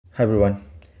Hi everyone.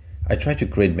 I tried to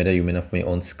create MetaHuman of my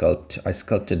own sculpt. I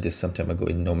sculpted this some time ago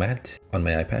in Nomad on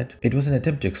my iPad. It was an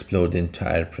attempt to explore the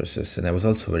entire process, and I was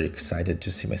also very excited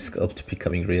to see my sculpt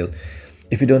becoming real.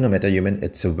 If you don't know MetaHuman,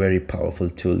 it's a very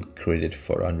powerful tool created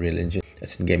for Unreal Engine.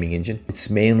 It's a gaming engine. It's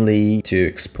mainly to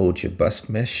export your bust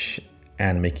mesh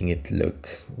and making it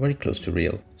look very close to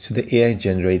real. So the AI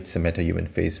generates a MetaHuman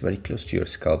face very close to your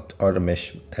sculpt or the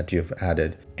mesh that you've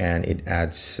added, and it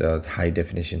adds high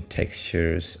definition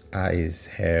textures, eyes,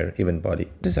 hair, even body.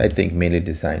 This is, I think, mainly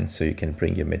designed so you can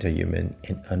bring your MetaHuman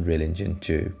in Unreal Engine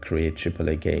to create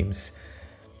AAA games.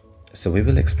 So we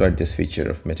will exploit this feature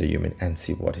of MetaHuman and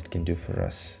see what it can do for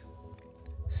us.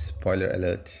 Spoiler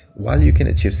alert, while you can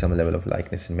achieve some level of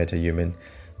likeness in MetaHuman,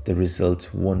 the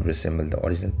result won't resemble the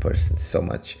original person so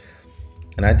much.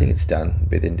 And I think it's done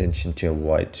with intention to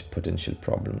avoid potential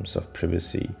problems of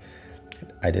privacy,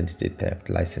 identity theft,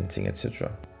 licensing,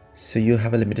 etc. So you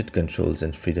have a limited controls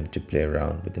and freedom to play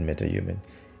around within MetaHuman.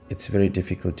 It's very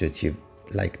difficult to achieve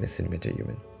likeness in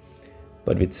MetaHuman,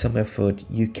 but with some effort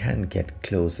you can get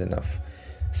close enough.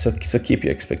 So keep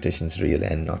your expectations real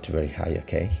and not very high,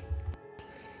 okay?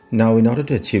 Now, in order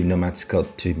to achieve Nomad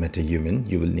Sculpt to MetaHuman,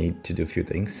 you will need to do a few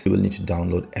things. You will need to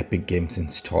download Epic Games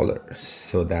Installer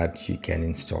so that you can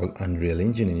install Unreal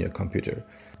Engine in your computer.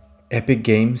 Epic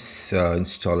Games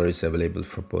Installer is available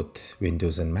for both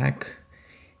Windows and Mac,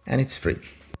 and it's free.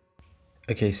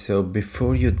 Okay, so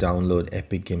before you download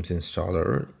Epic Games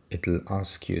Installer, it will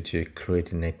ask you to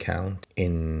create an account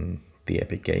in the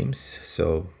Epic Games.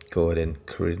 So go ahead and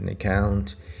create an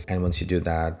account, and once you do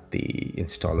that, the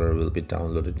installer will be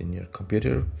downloaded in your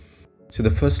computer. So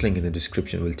the first link in the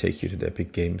description will take you to the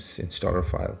Epic Games installer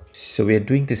file. So we are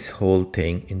doing this whole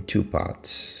thing in two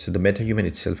parts. So the MetaHuman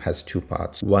itself has two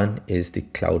parts. One is the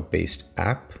cloud-based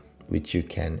app, which you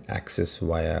can access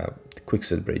via the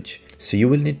Quixel Bridge. So you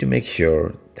will need to make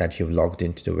sure that you've logged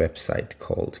into the website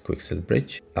called Quixel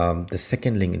Bridge. The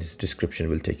second link in this description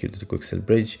will take you to the Quixel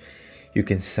Bridge. You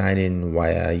can sign in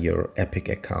via your Epic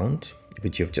account,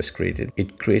 which you've just created.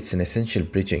 It creates an essential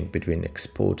bridging between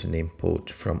export and import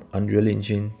from Unreal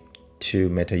Engine to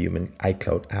MetaHuman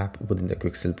iCloud app within the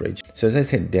Quixel Bridge. So as I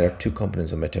said, there are two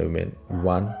components of MetaHuman.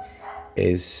 One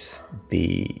is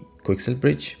the Quixel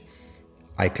Bridge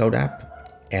iCloud app,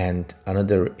 and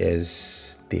another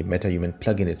is the MetaHuman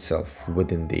plugin itself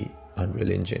within the Unreal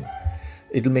Engine.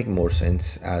 It'll make more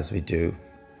sense as we do.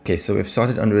 Okay, so we've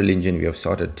sorted Unreal Engine, we have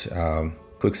sorted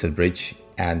Quixel Bridge,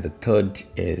 and the third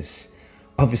is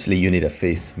obviously you need a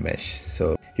face mesh.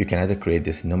 So you can either create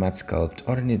this Nomad Sculpt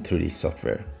or any 3D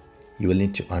software. You will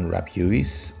need to unwrap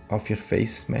UVs of your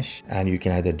face mesh, and you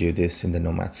can either do this in the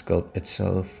Nomad Sculpt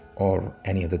itself or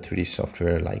any other 3D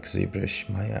software like ZBrush,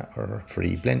 Maya, or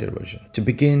free Blender version. To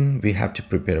begin, we have to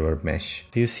prepare our mesh.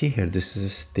 So you see here, this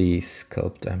is the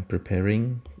sculpt I'm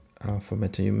preparing for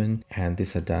MetaHuman, and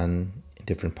these are done in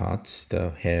different parts: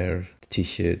 the hair, the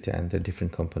t-shirt, and the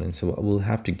different components. So we'll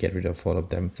have to get rid of all of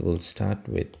them. So we'll start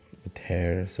with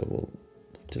hair. So we'll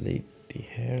delete the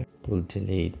hair, we'll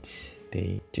delete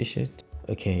the t-shirt.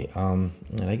 Okay, and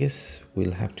I guess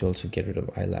we'll have to also get rid of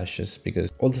eyelashes, because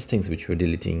all those things which we're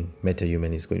deleting,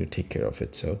 MetaHuman is going to take care of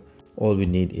it. So all we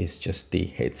need is just the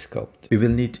head sculpt. We will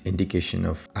need indication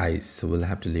of eyes, so we'll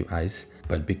have to leave eyes,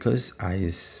 but because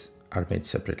eyes are made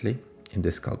separately in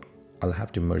this sculpt, I'll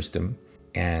have to merge them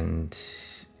and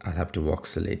I'll have to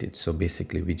voxelate it. So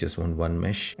basically we just want one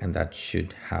mesh, and that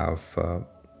should have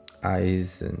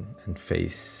eyes and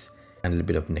face and a little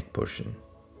bit of neck portion.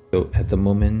 So at the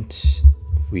moment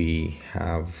we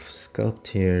have sculpt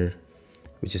here,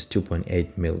 which is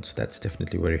 2.8 mil, so that's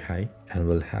definitely very high, and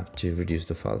we'll have to reduce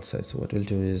the file size. So what we'll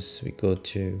do is we go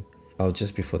to,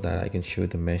 just before that I can show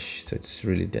the mesh. So it's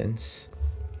really dense,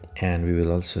 and we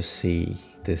will also see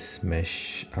this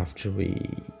mesh after we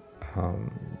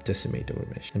decimate our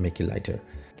mesh and make it lighter.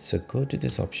 So go to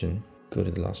this option, go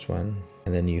to the last one,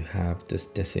 and then you have this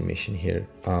decimation here.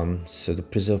 So the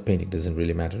preserve painting doesn't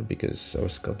really matter because our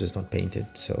sculpt is not painted,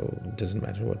 so it doesn't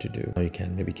matter what you do. Now you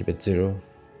can maybe keep it 0,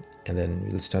 and then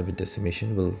we'll start with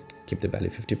decimation. We'll keep the value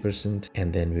 50%,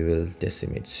 and then we will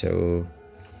decimate. So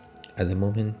at the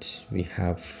moment we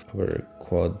have our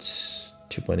quads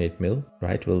 2.8 mil,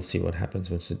 right? We'll see what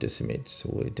happens once we decimate. So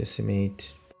we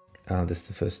decimate. This is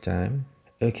the first time.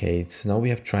 Okay, so now we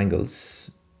have triangles,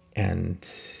 and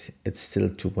it's still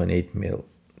 2.8 mil.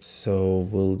 So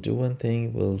we'll do one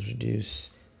thing. We'll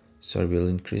we'll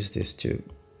increase this to,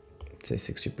 say,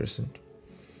 60%,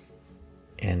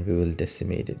 and we will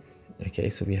decimate it. Okay,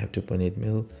 so we have 2.8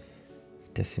 mil,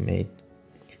 decimate.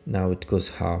 Now it goes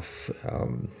half, a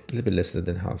little bit less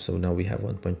than half. So now we have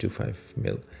 1.25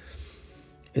 mil.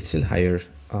 It's still higher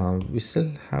We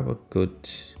still have a good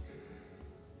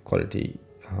quality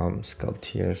sculpt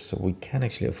here, so we can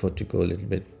actually afford to go a little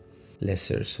bit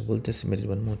lesser. So we'll decimate it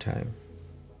one more time.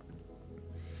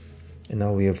 And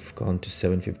now we have gone to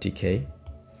 750k,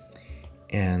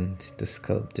 and the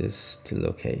sculpt is still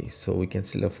okay. So we can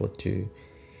still afford to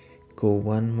go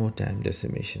one more time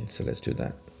decimation. So let's do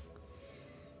that.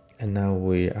 And now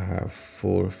we have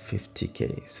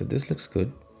 450k. So this looks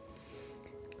good.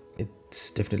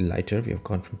 It's definitely lighter. We have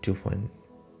gone from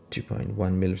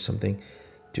 2.1 mil or something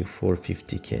to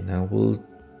 450k. Now we'll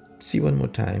see one more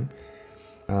time.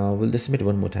 We'll decimate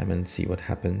one more time and see what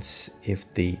happens.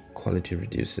 If the quality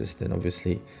reduces, then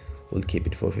obviously we'll keep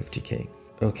it 450k.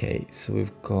 Okay, so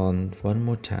we've gone one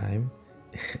more time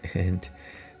and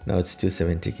now it's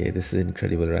 270k. This is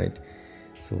incredible, right?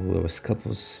 So our sculpt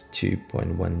was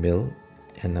 2.1 mil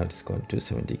and now it's gone to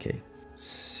 270k.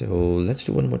 So let's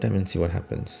do one more time and see what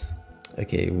happens.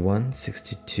 Okay,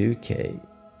 162k,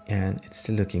 and it's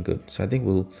still looking good. So I think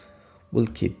we'll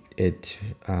keep it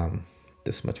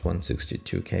this much,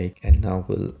 162k, and now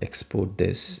we'll export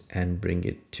this and bring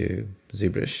it to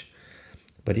ZBrush.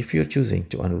 But if you're choosing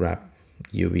to unwrap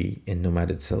UV in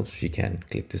Nomad itself, you can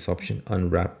click this option,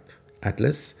 unwrap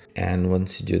atlas, and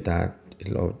once you do that,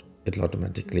 it'll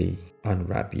automatically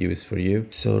unwrap UVs for you.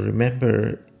 So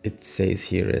remember, it says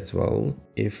here as well,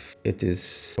 if it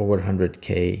is over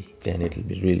 100k, then it'll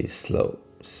be really slow.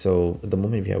 So at the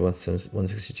moment we have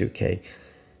 162k,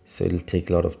 so it'll take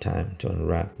a lot of time to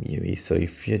unwrap UV. So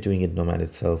if you're doing it Nomad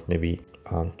itself, maybe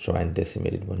try and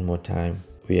decimate it one more time.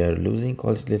 We are losing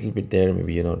quality a little bit there.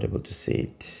 Maybe you're not able to see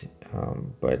it,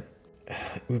 but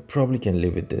we probably can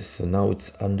live with this. So now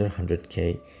it's under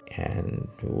 100k and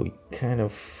we kind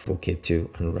of okay to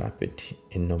unwrap it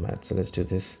in Nomad. So let's do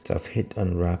this. So I've hit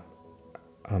unwrap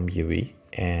UV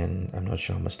and I'm not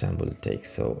sure how much time will it take.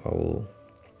 So I'll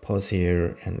pause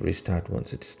here and restart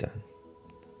once it's done.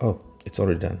 Oh, it's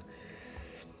already done.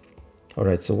 All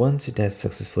right, so once it has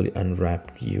successfully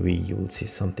unwrapped UV, you will see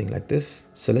something like this.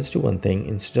 So let's do one thing.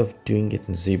 Instead of doing it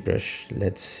in ZBrush,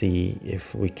 let's see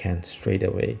if we can straight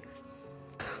away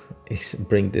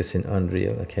bring this in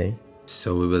Unreal. Okay,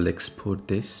 so we will export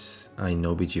this in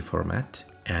OBJ format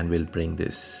and we'll bring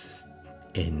this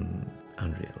in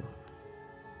Unreal.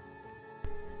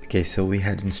 Okay, so we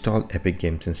had installed Epic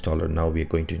Games Installer. Now we are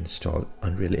going to install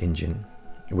Unreal Engine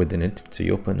within it. So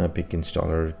you open Epic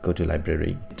Installer, go to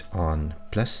library, on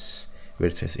plus where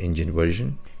it says engine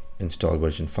version, install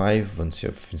version 5. Once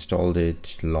you've installed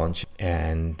it, launch,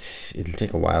 and it'll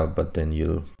take a while, but then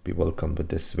you'll be welcomed with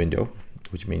this window,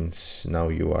 which means now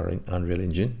you are in Unreal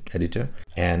Engine editor.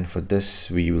 And for this,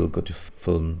 we will go to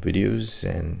film videos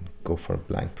and go for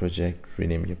blank project,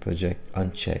 rename your project,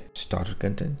 uncheck starter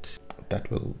content. That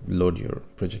will load your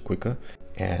project quicker,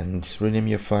 and rename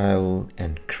your file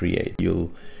and create.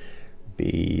 You'll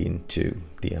be into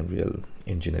the Unreal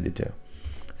Engine editor.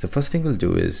 So first thing we'll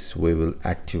do is we will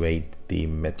activate the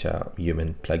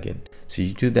MetaHuman plugin. So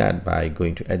you do that by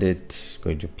going to edit,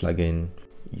 going to plugin.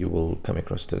 You will come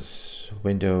across this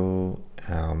window,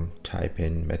 type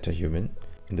in MetaHuman.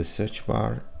 In the search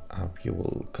bar, you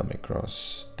will come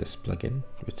across this plugin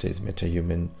which says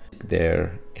MetaHuman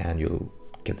there, and you'll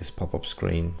get this pop-up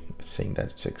screen saying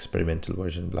that it's experimental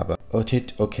version, blah blah.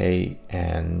 Hit OK,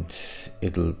 and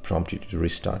it'll prompt you to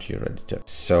restart your editor.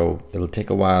 So it'll take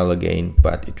a while again,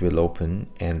 but it will open,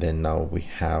 and then now we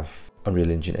have Unreal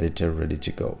Engine editor ready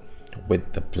to go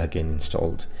with the plugin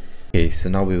installed. Okay, so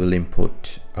now we will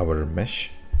import our mesh.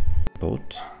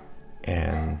 Import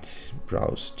and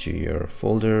browse to your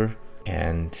folder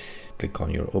and click on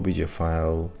your OBJ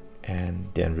file, and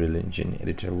the Unreal Engine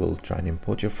editor will try and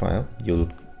import your file. You'll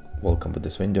welcome with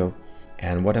this window.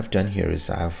 And what I've done here is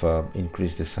I've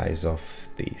increased the size of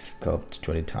the sculpt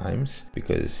 20 times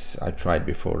because I tried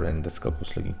before and the sculpt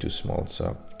was looking too small. So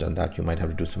I've done that. You might have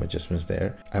to do some adjustments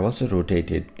there. I've also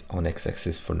rotated on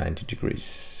x-axis for 90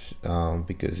 degrees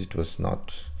because it was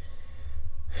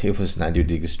 90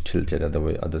 degrees tilted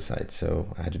other side,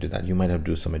 so I had to do that. You might have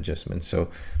to do some adjustments, so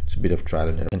it's a bit of trial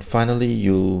and error. And finally,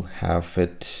 you'll have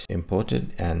it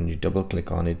imported and you double click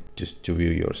on it just to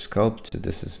view your sculpt. So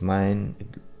this is mine.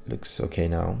 It looks okay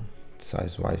now,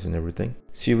 size wise and everything.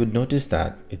 So you would notice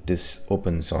that this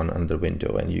opens on another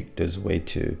window, and there's a way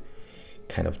to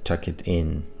kind of tuck it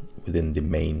in within the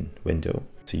main window.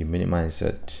 So you minimize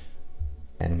it,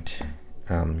 and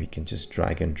you can just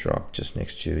drag and drop just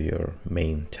next to your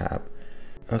main tab.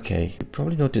 Okay, you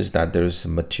probably noticed that there's a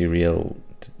material,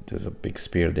 there's a big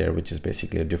sphere there, which is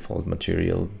basically a default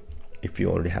material. If you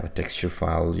already have a texture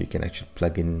file, you can actually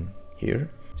plug in here.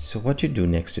 So what you do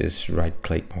next is right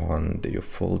click on your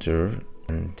folder,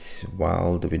 And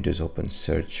while the window is open,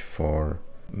 search for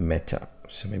Meta.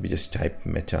 So maybe just type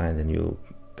Meta and then you'll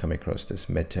come across this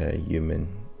MetaHuman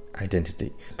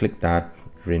identity. Click that,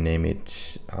 rename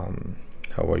it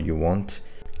however you want,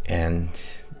 and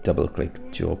double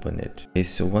click to open it. Okay,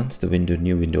 so once the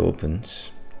new window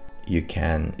opens,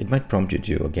 it might prompt you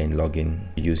to again log in,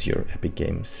 use your Epic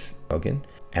Games login.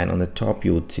 And on the top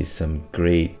you would see some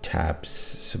gray tabs.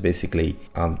 So basically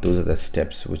those are the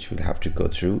steps which we'll have to go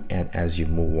through, and as you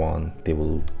move on they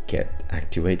will get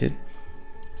activated.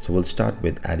 So we'll start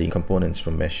with adding components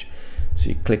from mesh. So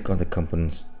you click on the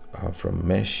components from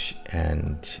mesh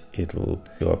and it'll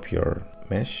show up your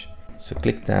mesh. So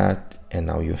click that and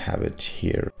now you have it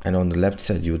here. And on the left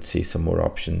side you would see some more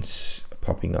options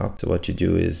popping up. So what you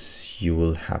do is you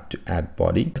will have to add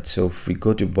body. So if we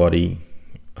go to body,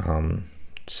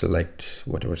 select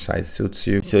whatever size suits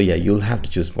you. So yeah, you'll have to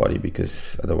choose body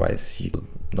because otherwise you'll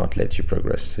not let you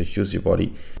progress. So choose your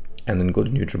body and then go to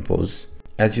neutral pose.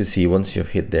 As you see, once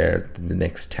you've hit there, the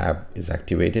next tab is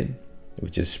activated,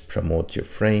 which is promote your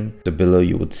frame. So below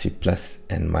you would see plus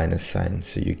and minus sign,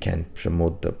 so you can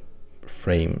promote the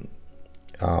frame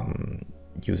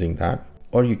using that,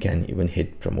 or you can even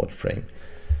hit promote frame.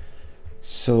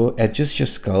 So adjust your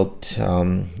sculpt,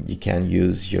 you can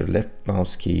use your left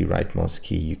mouse key, right mouse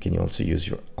key. You can also use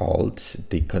your alt.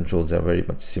 The controls are very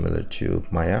much similar to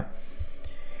Maya.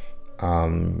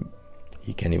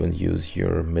 You can even use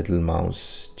your middle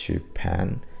mouse to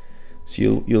pan.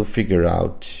 So you'll figure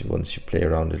out once you play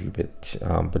around a little bit.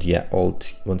 But yeah,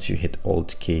 alt, once you hit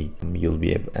alt key, you'll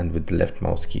be able, and with the left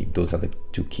mouse key, those are the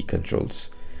two key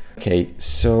controls. Okay,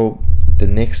 so the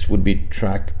next would be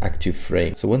track active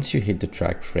frame. So once you hit the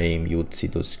track frame, you would see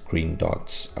those green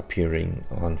dots appearing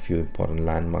on few important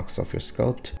landmarks of your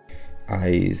sculpt,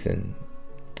 eyes and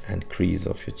crease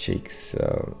of your cheeks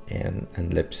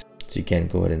and lips. So you can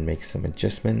go ahead and make some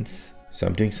adjustments. So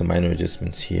I'm doing some minor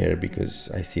adjustments here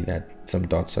because I see that some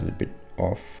dots are a bit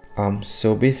off.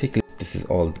 So basically this is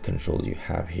all the control you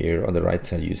have here. On the right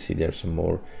side you see there's some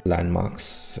more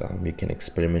landmarks. You can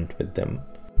experiment with them.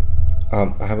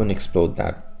 I haven't explored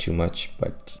that too much,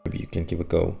 but maybe you can give a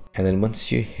go. And then once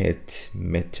you hit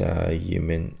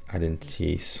MetaHuman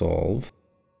Identity Solve,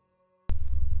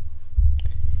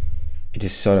 it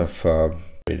is sort of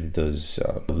those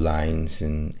lines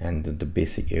and the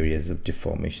basic areas of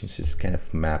deformations. It's kind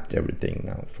of mapped everything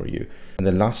now for you. And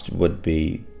the last would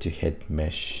be to hit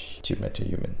mesh to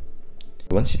MetaHuman.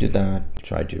 Once you do that,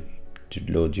 try to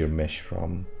load your mesh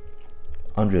from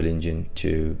Unreal Engine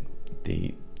to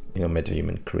the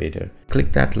MetaHuman creator.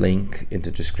 Click that link in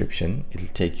the description. It'll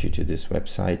take you to this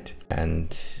website, and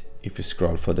if you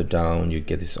scroll further down you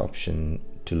get this option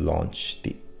to launch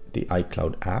the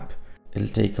iCloud app. It'll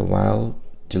take a while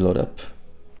to load up,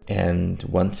 and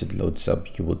once it loads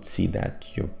up you would see that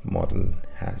your model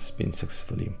has been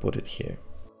successfully imported here.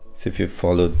 So if you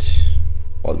followed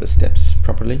all the steps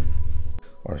properly,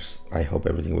 or I hope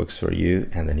everything works for you,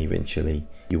 and then eventually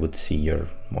you would see your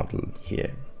model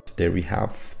here. So there we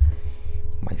have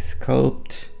my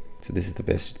sculpt. So this is the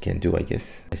best it can do, I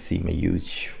guess. I see my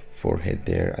huge forehead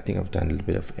there. I think I've done a little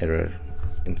bit of error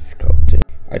in sculpting.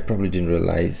 I probably didn't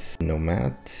realize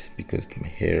Nomad because my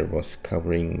hair was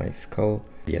covering my skull.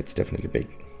 Yeah, it's definitely big,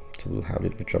 so we'll have a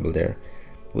little bit of trouble there.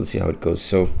 We'll see how it goes.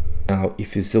 So now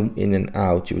if you zoom in and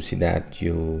out, you will see that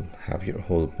you'll have your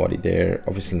whole body there.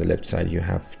 Obviously on the left side you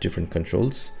have different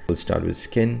controls. We'll start with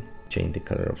skin. Change the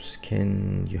color of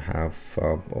skin. You have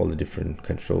all the different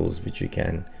controls which you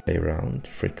can play around,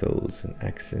 freckles and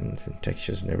accents and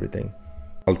textures and everything.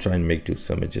 I'll try and do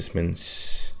some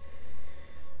adjustments.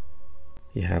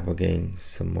 You have again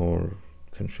some more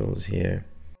controls here.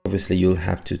 Obviously you'll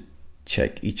have to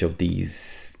check each of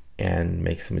these and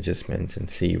make some adjustments and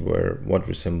see what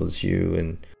resembles you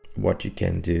and what you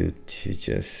can do to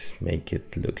just make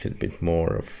it look a little bit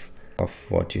more of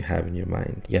what you have in your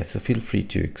mind. Yeah, so feel free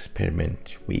to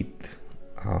experiment with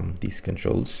these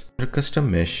controls. For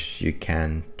custom mesh, you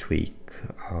can tweak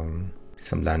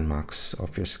some landmarks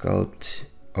of your sculpt.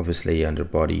 Obviously under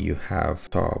body you have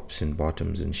tops and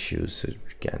bottoms and shoes, so you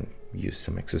can use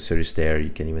some accessories there. You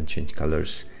can even change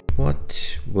colors.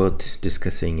 What worth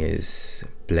discussing is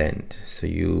blend. So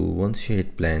once you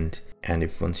hit blend, and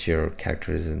once your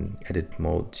character is in edit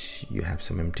mode, you have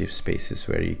some empty spaces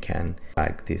where you can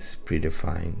drag these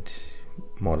predefined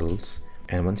models.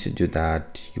 And once you do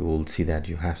that, you will see that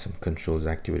you have some controls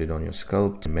activated on your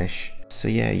sculpt mesh. So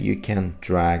yeah, you can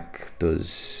drag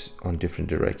those on different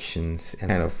directions and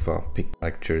kind of pick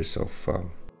characters of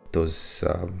those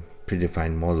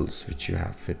predefined models which you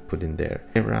have put in there.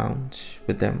 Around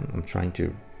with them, I'm trying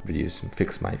to reduce and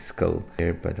fix my skull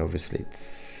here, but obviously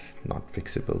it's not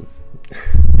fixable.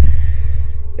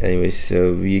 Anyway,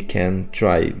 so we can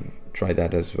try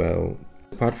that as well.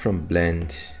 Apart from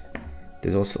blend,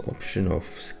 there's also option of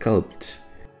sculpt.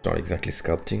 It's not exactly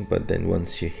sculpting, but then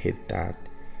once you hit that,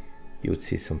 you would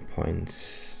see some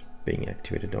points being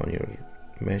activated on your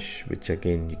mesh, which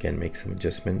again you can make some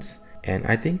adjustments. And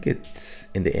I think it's,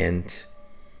 in the end,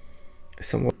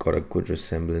 somewhat got a good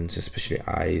resemblance, especially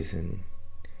eyes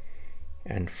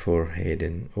and forehead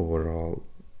and overall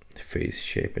face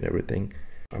shape and everything.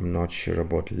 I'm not sure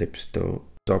about lips though.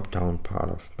 Top down part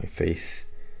of my face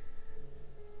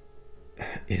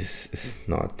is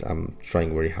not, I'm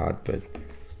trying very hard, but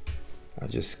I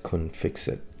just couldn't fix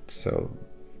it. So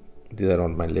these are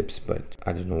on my lips, but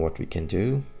I don't know what we can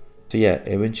do. So yeah,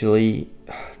 eventually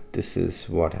this is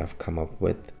what I've come up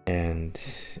with, and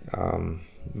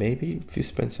maybe if you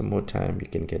spend some more time you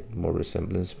can get more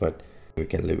resemblance, but we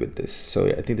can live with this. So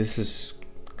I think this is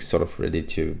sort of ready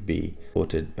to be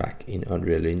ported back in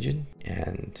Unreal Engine,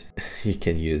 and you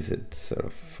can use it sort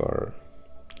of for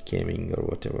gaming or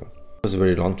whatever. It was a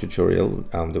very long tutorial.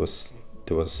 There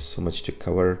was so much to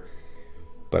cover,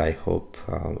 but I hope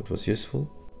it was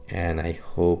useful, and I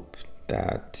hope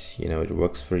that, you know, it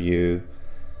works for you.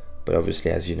 But obviously,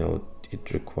 as you know,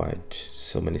 it required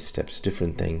so many steps,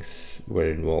 different things were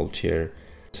involved here.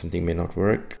 Something may not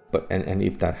work, but and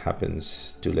if that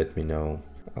happens, do let me know.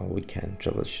 We can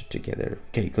troubleshoot together.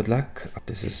 Okay, good luck.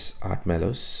 This is Art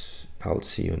Mellows. I'll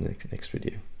see you in the next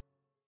video.